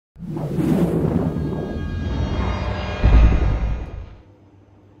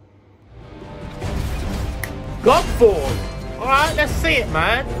Godfall. Alright, let's see it,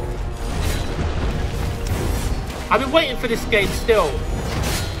 man. I've been waiting for this game still.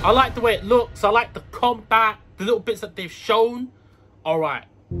 I like the way it looks. I like the combat, the little bits that they've shown. Alright.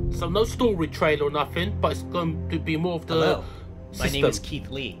 So no story trailer or nothing, but it's going to be more of the Hello. My system. name is Keith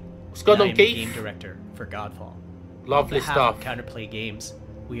Lee. What's going on, I'm the Keith? game director for Godfall. Lovely On behalf stuff. of Counterplay Games,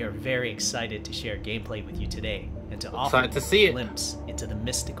 we are very excited to share gameplay with you today and to offer Excited to see a it. glimpse into the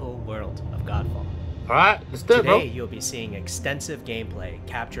mystical world of Godfall. Alright, let's do it, bro. Today, you'll be seeing extensive gameplay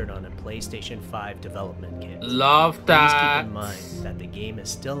captured on a PlayStation 5 development kit. Love that. Please keep in mind that the game is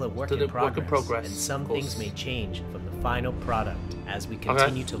still a work in progress, and some things may change from the final product as we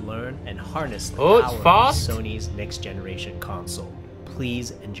continue to learn and harness the power of Sony's next-generation console.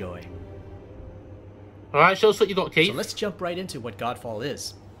 Please enjoy. Alright, show us what you got, Keith. So let's jump right into what Godfall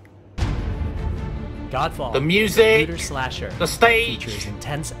is. Godfall, the music, shooter slasher, the stage, features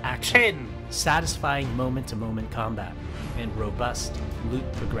intense action, 10. satisfying moment-to-moment combat, and robust loot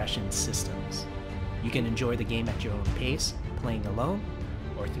progression systems. You can enjoy the game at your own pace, playing alone,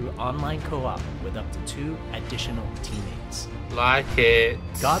 or through online co-op with up to 2 additional teammates. Like it.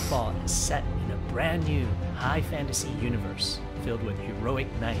 Godfall is set in a brand new high fantasy universe filled with heroic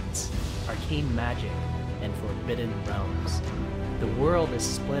knights, arcane magic, and forbidden realms. The world is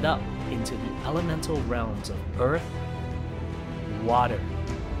split up into the elemental realms of earth, water,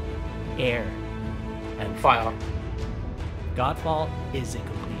 air, and fire. Godfall is a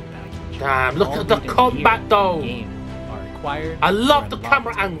complete package. Damn, look at the combat though. I love the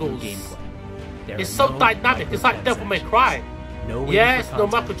camera angles. It's so dynamic. It's like Devil May Cry. Yes, no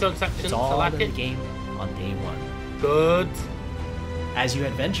microtransactions. I like it. Game on day one. Good. As you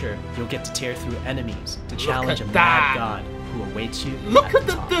adventure, you'll get to tear through enemies to challenge a mad god who awaits you. Look at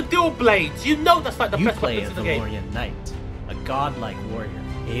the dual blades. You know that's like the best weapons in the game. You play a Valorian knight, a godlike warrior,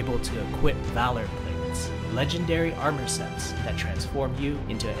 able to equip valor plates, legendary armor sets that transform you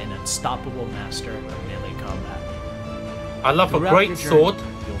into an unstoppable master of melee combat. I love a great sword.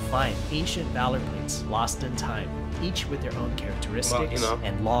 You'll find ancient valor plates lost in time, each with their own characteristics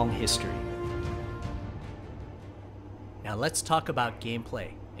and long history. Now let's talk about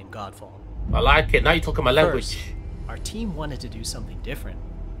gameplay in Godfall. I like it. Now you're talking my language. First, our team wanted to do something different.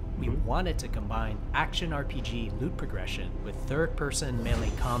 We wanted to combine action RPG loot progression with third-person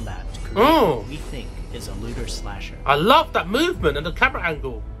melee combat to create what we think is a looter slasher. I love that movement and the camera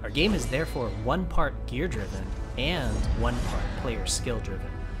angle. Our game is therefore one part gear-driven and one part player skill-driven.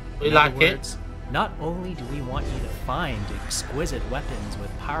 We like it. Not only do we want you to find exquisite weapons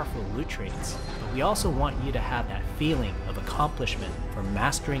with powerful loot traits, but we also want you to have that feeling of accomplishment for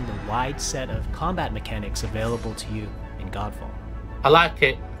mastering the wide set of combat mechanics available to you in Godfall. I like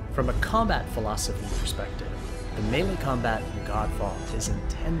it. From a combat philosophy perspective, the melee combat in Godfall is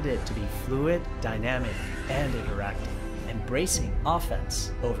intended to be fluid, dynamic, and interactive, embracing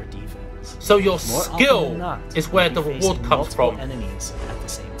offense over defense. So your skill is where the reward comes from. Enemies at the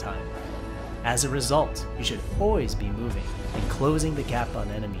same time. As a result, you should always be moving and closing the gap on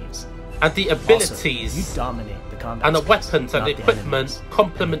enemies. And the abilities also, you dominate the combat and the space, weapons and the equipment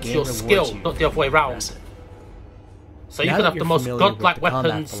complements your skill, not the other way around. So you can have the most godlike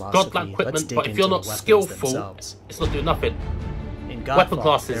weapons, godlike equipment, but if you're not skillful, it's not doing nothing. In Godfall, weapon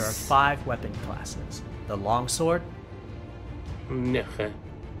classes. There are 5 weapon classes. The longsword. I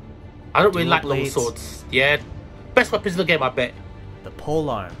don't really like long swords. Yeah, best weapons in the game, I bet. The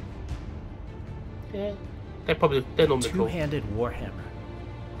polearm. Yeah, they're normally cool. Two-handed warhammer.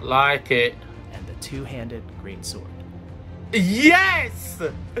 Like it. And the two-handed greatsword. Yes!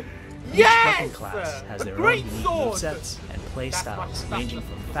 Each weapon class has their own unique movesets and playstyles, ranging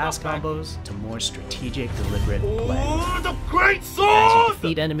from fast combos to more strategic, deliberate play. The great sword! As you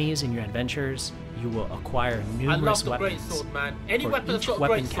defeat enemies in your adventures, you will acquire numerous weapons. Sword, man. Any for each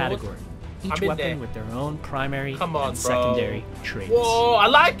weapon category. Each weapon with their own primary and secondary traits. Whoa, I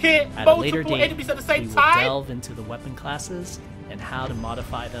like it! At a later date, we will delve into the weapon classes and how to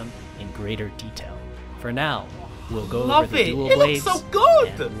modify them in greater detail. For now, we'll go over the dual blades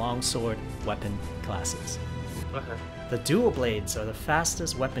and longsword weapon classes. The dual blades are the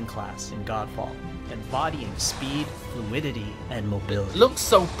fastest weapon class in Godfall, embodying speed, fluidity, and mobility. Looks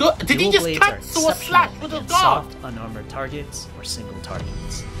so good. Did he just cancel a slash with a guard? Soft, unarmored targets or single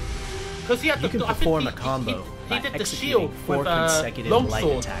targets. Because you can perform a combo. He did the shield 4 consecutive light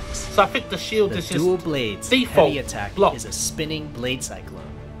attacks. So I think the shield is just dual blades default heavy attack is a spinning blade cyclone.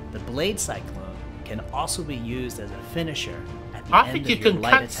 The blade cyclone can also be used as a finisher at the end of your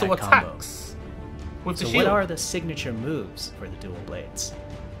light attack combo. With the so shield. What are the signature moves for the dual blades?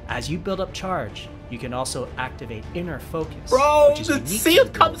 As you build up charge, you can also activate Inner Focus. Bro, which is the unique to shield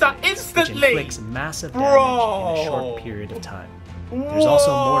the comes out Which instantly. inflicts massive damage in a short period of time. There's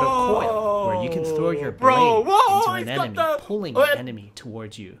also Mortal Coil, where you can throw your blade into an enemy, pulling the enemy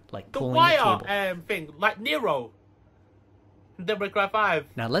towards you, like pulling a cable. Thing, like Nero. Devil May Cry 5.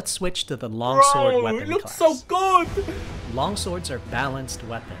 Now let's switch to the longsword weapon it looks class. so good. Longswords are balanced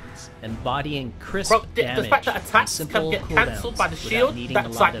weapons, embodying crisp Bro, damage the fact that and attacks simple can get cancelled cooldowns by the shield, without needing that's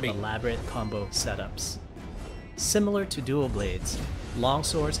a lot like of me. elaborate combo setups. Similar to dual blades,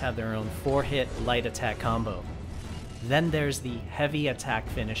 longswords have their own 4-hit light attack combo. Then there's the heavy attack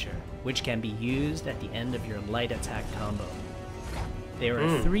finisher, which can be used at the end of your light attack combo. There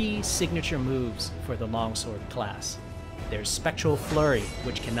are 3 signature moves for the longsword class. There's Spectral Flurry,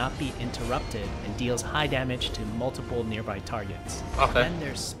 which cannot be interrupted and deals high damage to multiple nearby targets. Okay. Then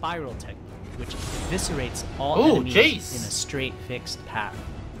there's Spiral Technique, which eviscerates all enemies in a straight fixed path.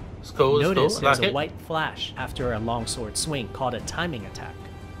 It's cool, Notice it's cool. there's Like a white flash after a longsword swing called a timing attack.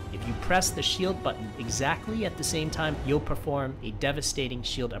 If you press the shield button exactly at the same time, you'll perform a devastating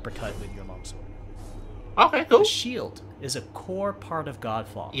shield uppercut with your longsword. Okay, cool. The shield is a core part of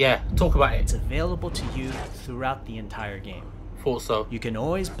Godfall. Yeah, talk about It's it. available to you throughout the entire game. Thought so. You can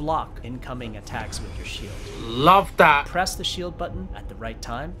always block incoming attacks with your shield. Love that. Press the shield button at the right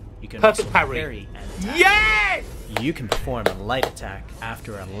time. You can Perfect also parry. parry and attack. Yes! You can perform a light attack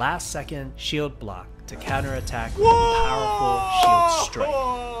after a last-second shield block to counterattack with a powerful shield strike.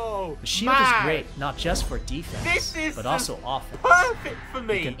 Whoa! The shield is great not just for defense, This is but also offense. perfect for You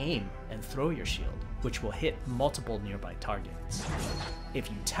me. can aim and throw your shield, which will hit multiple nearby targets. If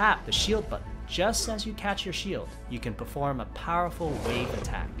you tap the shield button just as you catch your shield, you can perform a powerful wave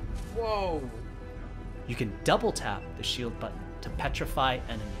attack. Whoa! You can double tap the shield button to petrify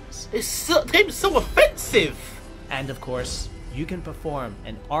enemies. The game is so offensive. And of course, you can perform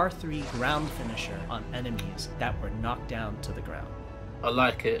an R3 ground finisher on enemies that were knocked down to the ground. I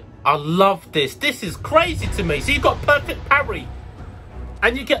like it. I love this. This is crazy to me. So you got perfect parry,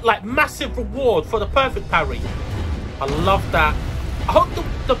 and you get like massive reward for the perfect parry. I love that. I hope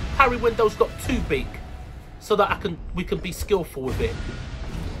the parry window's not too big, so that we can be skillful with it.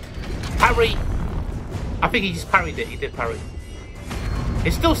 Parry. I think he just parried it. He did parry.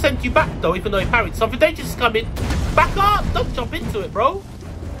 It still sent you back though, even though he parried. Something dangerous is coming. Back up! Don't jump into it, bro.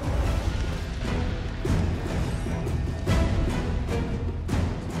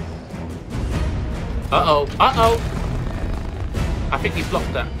 Uh-oh. Uh-oh. I think he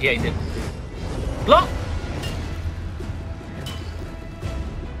blocked that. Yeah, he did. Block!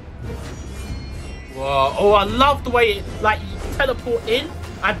 Whoa. Oh, I love the way it, like, you teleport in,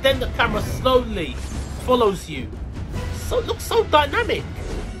 and then the camera slowly follows you. So it looks so dynamic.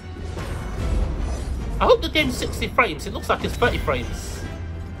 I hope the game's 60 frames. It looks like it's 30 frames.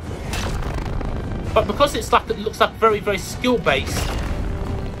 But because it's like, it looks like very, very skill-based,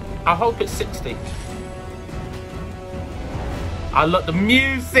 I hope it's 60. I love the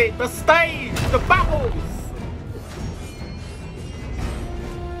music, the stage, the battles.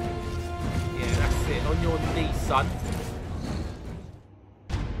 Yeah, that's it. On your knees, son.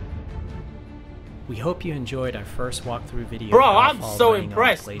 We hope you enjoyed our first walkthrough video. Bro, of I'm Godfall so running on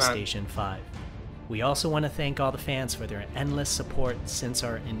impressed, PlayStation 5. We also want to thank all the fans for their endless support since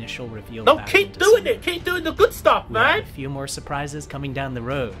our initial reveal. No, back keep in doing December. it. Keep doing the good stuff, We have man. a few more surprises coming down the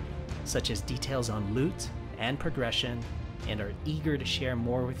road, such as details on loot and progression, and are eager to share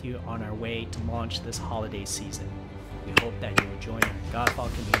more with you on our way to launch this holiday season. We hope that you will join our Godfall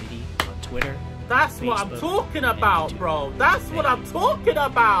community on Twitter. That's what I'm Facebook, talking and about, YouTube. bro. That's what I'm talking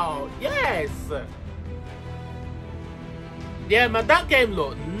about. Yes. Yeah, man, that game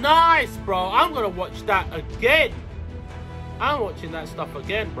looked nice, bro. I'm gonna watch that again. I'm watching that stuff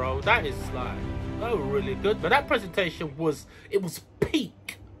again, bro. That is like, oh, really good. But that presentation was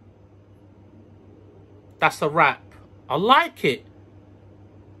peak. That's a wrap. I like it.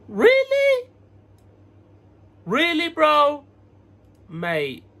 Really? Really, bro?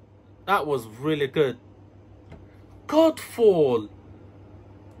 Mate, that was really good. Godfall.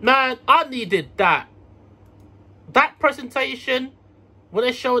 Man, I needed that. That presentation, when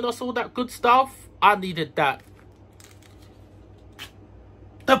they're showing us all that good stuff, I needed that.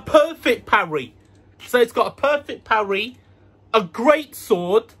 The perfect parry. So it's got a perfect parry, a great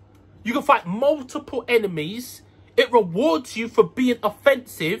sword. You can fight multiple enemies. It rewards you for being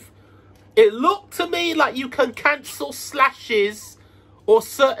offensive. It looked to me like you can cancel slashes or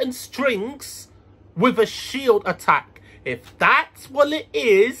certain strings with a shield attack. If that's what it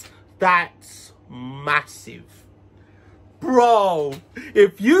is, that's massive. Bro,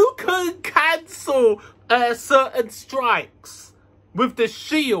 if you can cancel certain strikes with the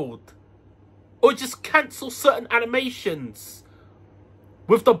shield. Or just cancel certain animations.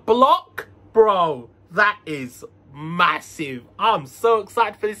 With the block, bro, that is massive. I'm so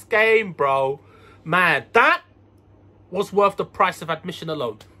excited for this game, bro. Man, that was worth the price of admission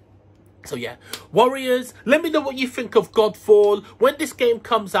alone. So yeah, Warriors, let me know what you think of Godfall. When this game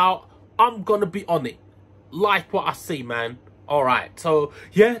comes out, I'm gonna be on it. Like what I see, man. Alright, so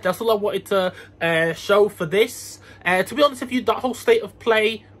yeah, that's all I wanted to show for this. To be honest with you, that whole state of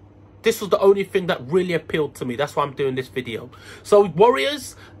play, this was the only thing that really appealed to me. That's why I'm doing this video. So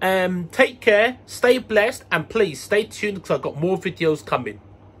Warriors, take care, stay blessed, and please stay tuned because I've got more videos coming.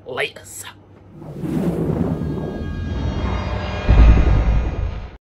 Laters.